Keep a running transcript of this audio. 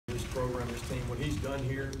program, this team, what he's done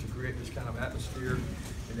here to create this kind of atmosphere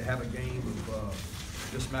and to have a game of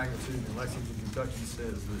this magnitude in Lexington, Kentucky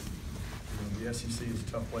says that the SEC is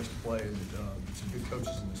a tough place to play, and some good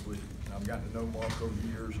coaches in this league. And I've gotten to know Mark over the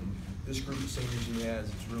years, and this group of seniors he has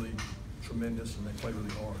is really tremendous, and they play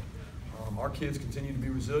really hard. Our kids continue to be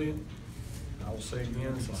resilient. I will say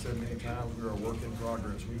again, as I said many times, we are a work in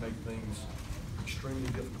progress. We make things extremely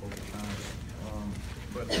difficult at times,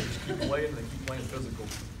 but they just keep playing, and they keep playing physical.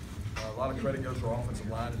 A lot of credit goes to our offensive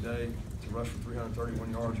line today. To rush for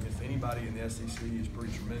 331 yards against anybody in the SEC is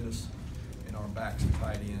pretty tremendous. And our backs and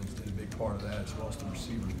tight ends did a big part of that, as well as the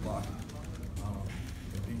receivers blocking.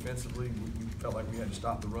 Defensively, we felt like we had to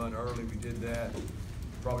stop the run early. We did that.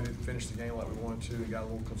 Probably didn't finish the game like we wanted to. We got a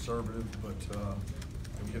little conservative, but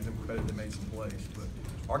we give them credit. They made some plays. But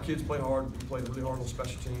our kids play hard. We played really hard on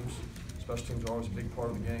special teams. Special teams are always a big part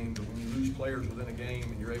of the game. But when you lose players within a game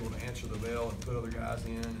and you're able to answer the bell and put other guys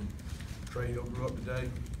in, and Trey Hill grew up today.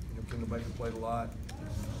 Kendall Baker played a lot.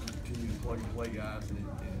 Continue to plug and play guys, and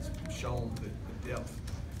it's shown that the depth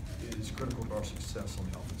is critical to our success on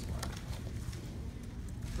the offensive line.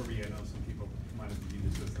 Kirby, I know some people might have viewed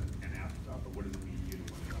this as an afterthought, but what does it mean to you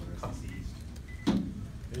to win another SEC East?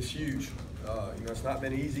 It's huge. It's not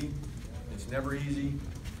been easy. It's never easy.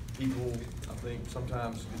 People, I think,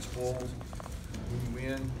 sometimes get spoiled when you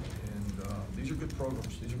win, and these are good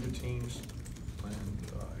programs. These are good teams, and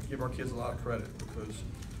I give our kids a lot of credit because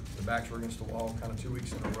the backs were against the wall kind of 2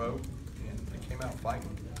 weeks in a row, and they came out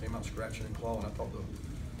fighting, came out scratching and clawing. I thought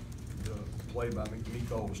the play by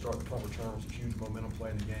Miko to start the punt return was a huge momentum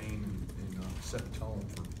play in the game and set the tone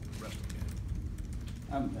for the rest of the game.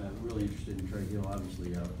 I'm really interested in Trey Hill.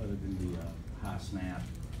 Obviously, other than the high snap,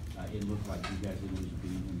 it looked like you guys didn't lose a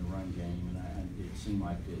beat in the run game, and it seemed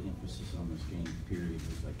like the emphasis on this game period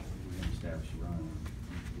was like we're going to establish a run.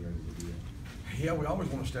 We're able to do it. Yeah, we always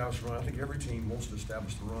want to establish the run. I think every team wants to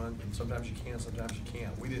establish the run, and sometimes you can, sometimes you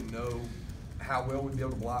can't. We didn't know how well we'd be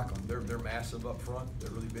able to block them. They're massive up front.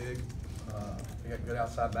 They're really big. They got good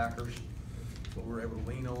outside backers, but we were able to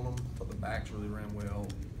lean on them. Thought the backs really ran well.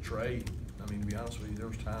 Trey, I mean, to be honest with you, there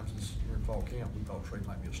was times here in fall camp we thought Trey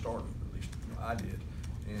might be a starter. At least I did,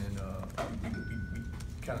 and we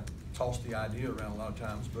kind of tossed the idea around a lot of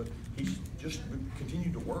times. But he's just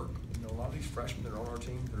continued to work. A lot of these freshmen that are on our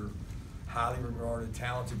team that are highly regarded,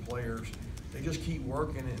 talented players, they just keep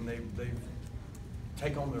working and they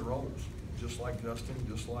take on their roles, just like Justin,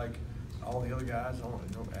 just like all the other guys.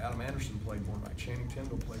 Adam Anderson played more, like Channing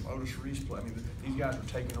Tindall played, Otis Reese played. I mean, these guys are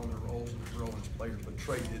taking on their roles and growing as players, but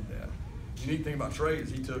Trey did that. The unique thing about Trey is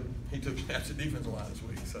he took snaps at defensive line this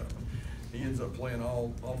week, so he ends up playing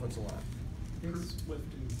all offensive line. Swift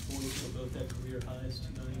and Floyd both had career highs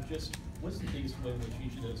tonight. Just what's the biggest way in which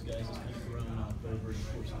each of those guys has kind of grown up over the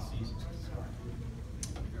course of the season?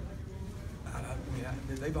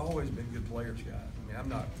 They've always been good players, guys. I mean, I'm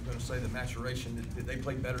not going to say the maturation that they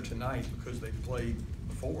played better tonight because they played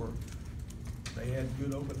before. They had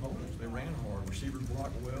good open holes. They ran hard. Receivers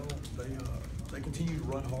blocked well. They continue to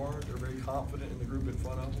run hard. They're very confident in the group in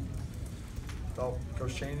front of them. Thought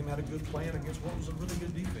Coach Channing had a good plan against what was a really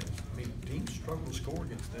good defense. I mean, teams struggle to score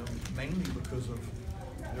against them mainly because of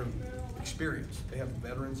their experience. They have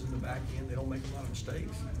veterans in the back end. They don't make a lot of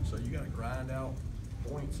mistakes. So you got to grind out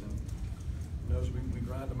points, and we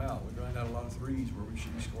grind them out. We grind out a lot of threes where we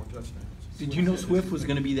should be scoring touchdowns. Did you know Swift was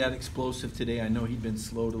going to be that explosive today? I know he'd been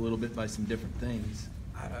slowed a little bit by some different things.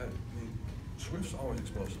 I mean, Swift's always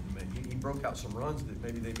explosive to me. He broke out some runs that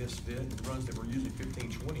maybe they misfit, runs that were usually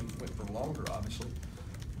 15, 20, went for longer, obviously.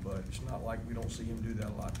 But it's not like we don't see him do that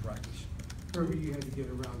a lot in practice. Kirby, you had to get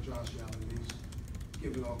around Josh Allen. He's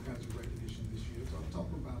given all kinds of recognition this year. So talk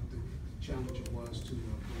about the challenge it was to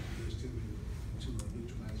go against him and to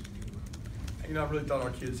neutralize him. I really thought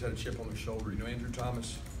our kids had a chip on their shoulder. Andrew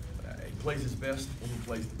Thomas, he plays his best when he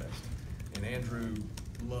plays the best. And Andrew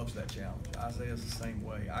loves that challenge. Isaiah's the same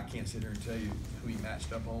way. I can't sit here and tell you who he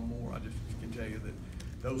matched up on more. I just can tell you that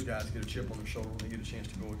those guys get a chip on their shoulder when they get a chance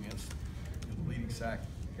to go against the leading sack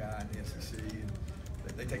guy in the SEC, and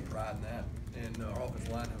they take pride in that. And our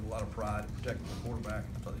offensive line has a lot of pride in protecting the quarterback.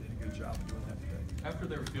 I thought they did a good job of doing that today. After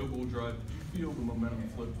their field goal drive, did you feel the momentum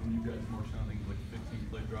flip when you guys marched down? I think it was like a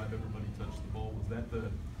 15-play drive, everybody touched the ball. Was that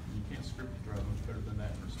you can't script a drive much better than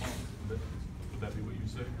that in response? Would that be what you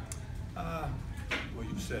say? Well,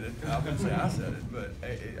 you said it. I wouldn't say I said it, but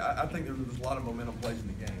I think there was a lot of momentum plays in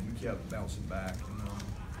the game. We kept bouncing back.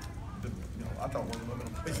 I thought one of the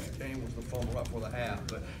momentum plays in the game was the fumble right before the half,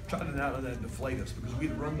 but tried to not let that deflate us because we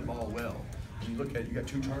had run the ball well. When you look at it, you got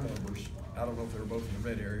 2 turnovers. I don't know if they were both in the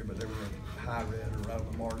red area, but they were high red or right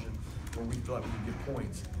on the margin where we feel like we could get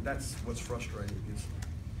points. And that's what's frustrating is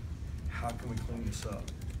how can we clean this up?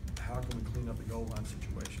 How can we clean up the goal line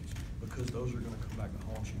situations? Because those are gonna come back to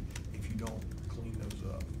haunt you if you don't clean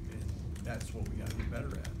those up. And that's what we gotta get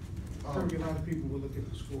better at. Kirby, a lot of people will look at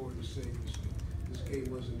the score and say this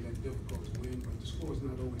game wasn't that difficult to win, but the score is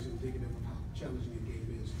not always indicative of how challenging the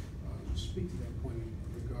game is. Speak to that point in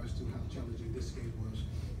regards to how challenging this game was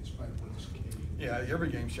in spite of what this game. Yeah, every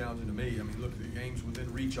game's challenging to me. I mean, look, the game's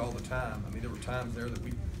within reach all the time. I mean, there were times there that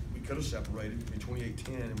we could have separated in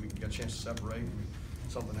 28-10 and we got a chance to separate and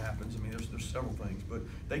something happens. I mean, there's several things, but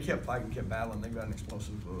they kept fighting, kept battling. They've got an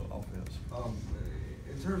explosive offense.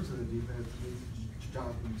 In terms of the defense,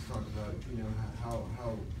 Jonathan just talked about,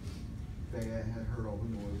 how they had heard all the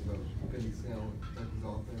noise about Benny Snell and Kentucky's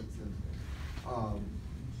offense, and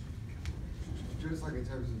just like in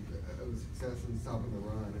terms of success in stopping the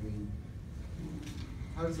run, I mean,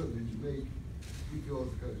 how does something did you make you feel as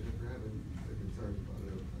a coach after having the concerns about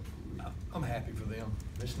it? I'm happy for them.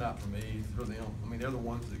 It's not for me, it's for them. I mean, they're the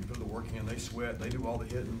ones that put the work in. They sweat, they do all the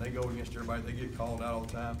hitting, they go against everybody, they get called out all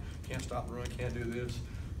the time. Can't stop the run, can't do this.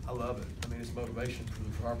 I love it. I mean, it's motivation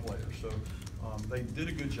for our players. So they did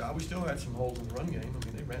a good job. We still had some holes in the run game. I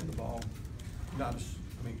mean, they ran the ball.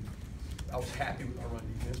 I was happy with our run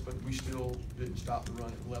defense, but we still didn't stop the run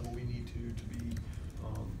at the level we need to be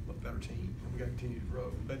a better team. And we got to continue to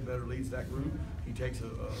grow. Ben Better leads that group. He takes a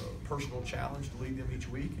personal challenge to lead them each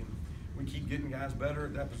week, and we keep getting guys better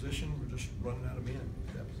at that position. We're just running out of men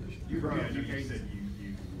at that position. You said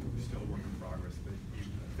you still work in progress, but you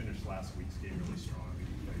finished last week's game really strong. I mean,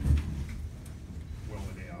 you played well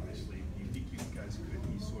today, obviously. Do you think you guys could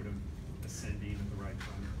be sort of ascending at the right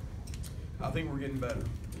time? I think we're getting better.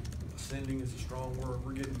 Ascending is a strong word.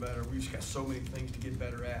 We're getting better. We just got so many things to get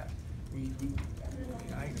better at.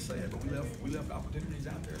 I hate to say it, but we left opportunities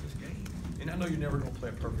out there in this game. And I know you're never going to play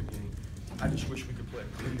a perfect game. I just wish we could play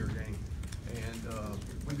a cleaner game. And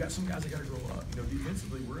we've got some guys that got to grow up.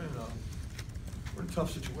 Defensively, we're in a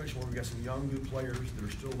tough situation where we've got some young, good players that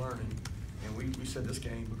are still learning. And we said this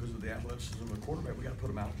game, because of the athleticism of the quarterback, we got to put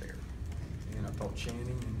them out there. And I thought Channing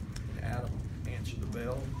and Adam answered the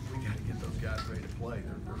bell. We got to get those guys ready to play.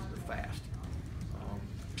 They're fast.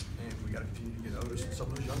 And we got to continue to get Otis and some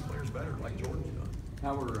of those young players better, like Jordan's done.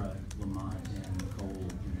 How are Lamont and Nicole,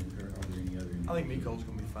 are there any other? I think Nicole's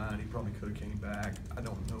going to be fine. He probably could have came back. I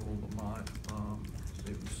don't know Lamont.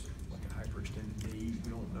 It was like a hyperextended knee.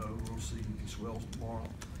 We don't know. We'll see if he swells tomorrow,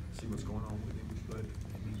 see what's going on with him. But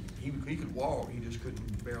I mean, he could walk. He just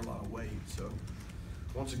couldn't bear a lot of weight. So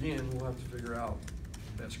once again, we'll have to figure out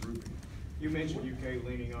the best grouping. You mentioned UK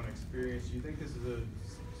leaning on experience. Do you think this is a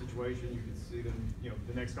situation you could see them,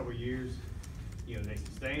 the next couple of years, they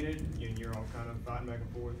sustain it, and you're all kind of fighting back and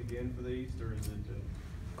forth again for the East, or is it?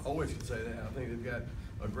 I always can say that. I think they've got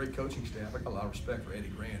a great coaching staff. I got a lot of respect for Eddie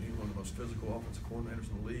Grant. He's one of the most physical offensive coordinators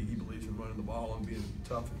in the league. He believes in running the ball and being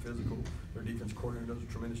tough and physical. Their defense coordinator does a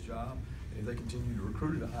tremendous job. And if they continue to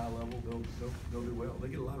recruit at a high level, they'll do well. They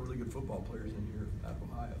get a lot of really good football players in here out of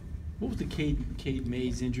Ohio. What was the Cade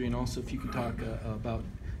Mays injury, and also if you could talk about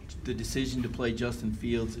the decision to play Justin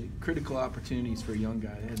Fields, critical opportunities for a young guy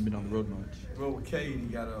that hadn't been on the road much? Well, with Cade, he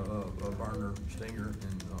got a burner stinger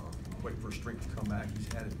and waiting for his strength to come back.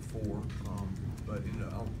 He's had it before, but I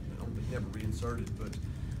don't think never reinserted, but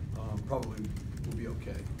probably will be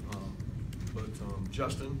okay. But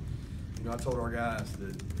Justin, I told our guys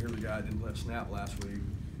that here's a guy that didn't play a snap last week.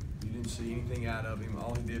 You didn't see anything out of him.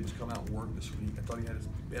 All he did was come out and work this week. I thought he had his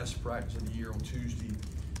best practice of the year on Tuesday,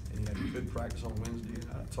 and he had a good practice on Wednesday.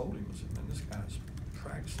 And I told him, I said, man, this guy's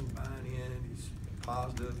practicing, buying in, he's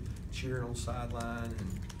positive, cheering on the sideline,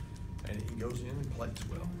 and he goes in and plays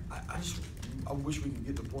well. I wish we could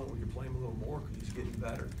get to the point where we could play him a little more, because he's getting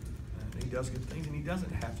better. And he does good things, and he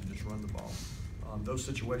doesn't have to just run the ball. Those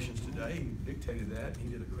situations today dictated that, and he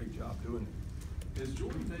did a great job doing it. Is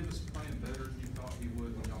Jordan Davis playing better than you thought he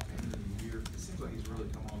would when y'all came into the year? It seems like he's really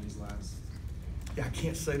come on these last. Yeah, I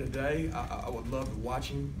can't say today. I would love to watch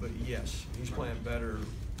him, but yes, he's playing better,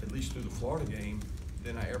 at least through the Florida game,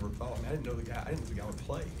 than I ever thought. I didn't know the guy. I didn't know the guy would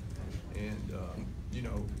play. And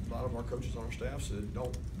a lot of our coaches on our staff said,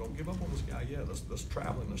 don't give up on this guy yet. Let's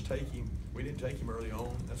travel him. Let's take him. We didn't take him early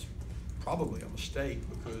on. That's probably a mistake,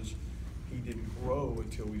 because he didn't grow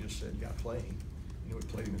until we just said, you got to play him. We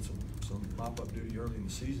played him in some mop-up duty early in the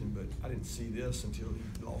season, but I didn't see this until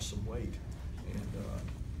he lost some weight. And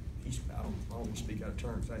I don't want to speak out of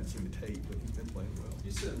turn because I hadn't seen the tape, but he's been playing well.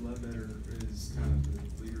 You said Ledbetter is kind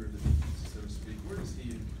of the leader of the defense, so to speak. Where does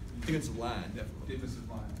he? Defensive line, definitely. Defensive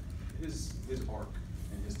line. His arc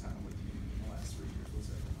and his time with you in the last 3 years, what's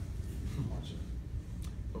that like? Watch it.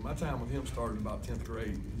 Well, my time with him started about 10th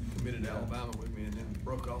grade. He committed to Alabama with me, and then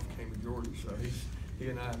broke off and came to Georgia. So He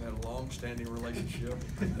and I have had a long-standing relationship.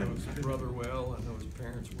 I know his brother well, I know his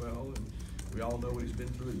parents well, and we all know what he's been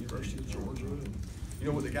through at University of Georgia. And you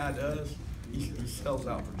know what the guy does? He sells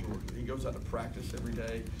out for Georgia. He goes out to practice every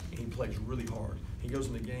day, and he plays really hard. He goes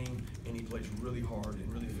in the game, and he plays really hard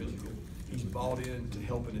and really physical. He's bought in to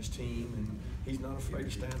helping his team, and he's not afraid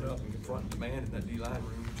to stand up and confront the man in that D-line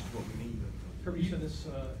room, which is what we need. Kirby, you said this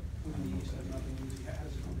winning the East had nothing easy. How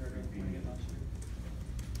does it compare to winning it last year?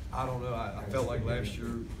 I don't know. I felt like last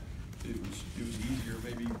year it was easier,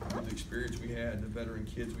 maybe with the experience we had, the veteran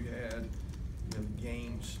kids we had. You know, the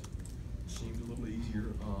games seemed a little easier.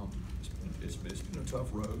 It's been a tough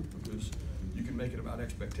road because you can make it about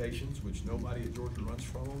expectations, which nobody at Georgia runs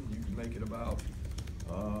from. You can make it about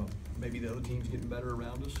maybe the other team's getting better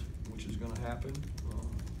around us, which is going to happen.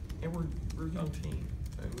 And we're a young team.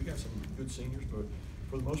 And we got some good seniors, but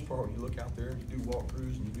for the most part, when you look out there and you do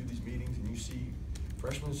walkthroughs and you do these meetings and you see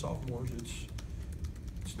freshmen and sophomores,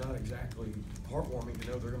 it's not exactly heartwarming to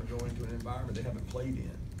know they're going to go into an environment they haven't played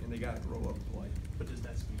in, and they got to grow up and play. But does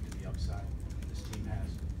that speak to the upside this team has?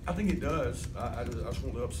 I think it does. I just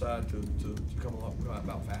want the upside to come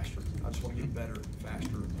about faster. I just want to get better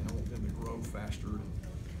faster, and I want them to grow faster.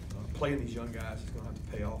 And playing these young guys is going to have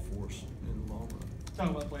to pay off for us in the long run.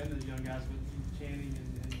 Talking about playing these young guys with Channing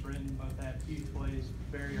and Brendan both had huge plays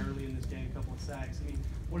very early in this game, a couple of sacks. I mean,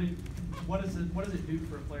 what does it do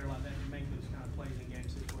for a player like that to make those kind of plays in game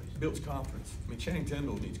situations? Builds confidence. I mean, Channing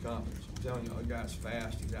Tindall needs confidence. I'm telling you, the guy's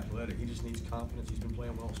fast, he's athletic, he just needs confidence. He's been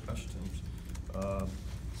playing well on special teams.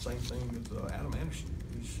 Same thing with Adam Anderson.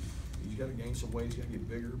 He's got to gain some weight, he's got to get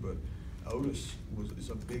bigger, but Otis is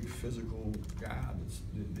a big physical guy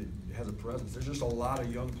that has a presence. There's just a lot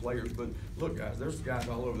of young players, but look, guys, there's guys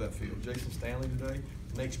all over that field. Jason Stanley today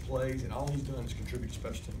makes plays, and all he's done is contribute to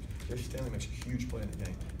special teams. Jason Stanley makes a huge play in the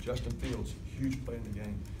game. Justin Fields, huge play in the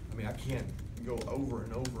game. I mean, I can't go over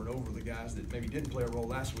and over and over the guys that maybe didn't play a role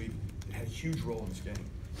last week that had a huge role in this game.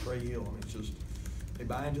 Trey Hill, I mean, it's just, they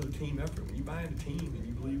buy into the team effort. When you buy into team and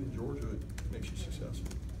you believe in Georgia, it makes you successful.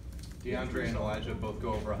 DeAndre and Elijah both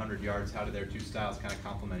go over 100 yards. How do their two styles kind of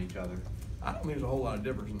complement each other? I don't think there's a whole lot of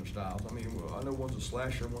difference in their styles. I mean, I know one's a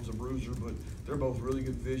slasher and one's a bruiser, but they're both really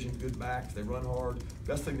good vision, good backs. They run hard.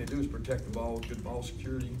 Best thing they do is protect the ball with good ball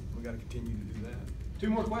security. We got to continue to do that. Two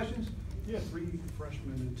more questions? You had 3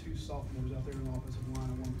 freshmen and 2 sophomores out there in the offensive line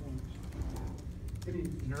at one point. Any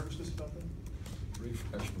nervousness about that? 3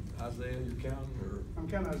 freshmen. Isaiah, you're counting, or? I'm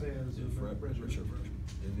counting Isaiah as a freshman.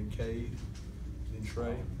 And then Cade, then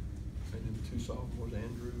Trey, and then the 2 sophomores,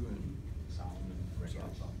 Andrew and Solomon.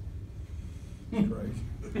 Crazy.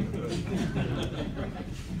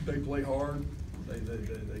 They play hard.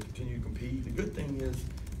 They continue to compete. The good thing is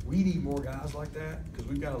we need more guys like that because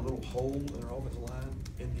we've got a little hole in our offensive line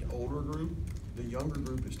in the older group. The younger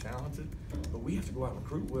group is talented, but we have to go out and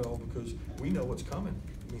recruit well because we know what's coming.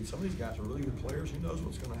 I mean, some of these guys are really good players. Who knows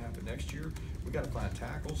what's going to happen next year? We got to find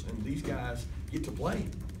tackles, and these guys get to play.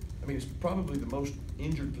 I mean, it's probably the most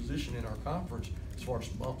injured position in our conference as far as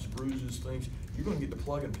bumps, bruises, things. You're going to get to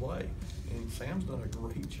plug and play. And Sam's done a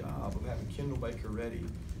great job of having Kendall Baker ready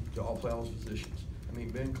to all play all his positions. I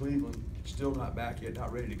mean, Ben Cleveland still not back yet,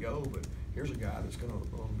 not ready to go, but here's a guy that's going to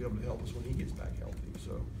be able to help us when he gets back healthy.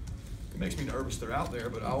 So it makes me nervous they're out there,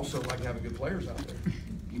 but I also like having good players out there.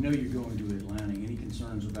 You know you're going to Atlanta. Any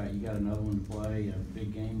concerns about, you got another one to play, a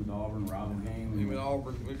big game with Auburn, rival game? I mean, with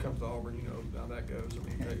Auburn, when it comes to Auburn, you know how that goes. I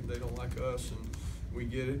mean, they don't like us, and we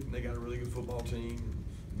get it, and they got a really good football team, and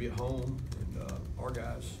be at home, and our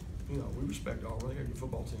guys, you know, we respect Auburn. They got a good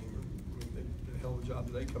football team. I mean, they did a hell of a job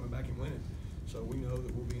today coming back and winning. So we know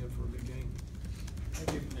that we'll be in for a big game.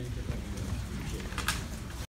 Thank you.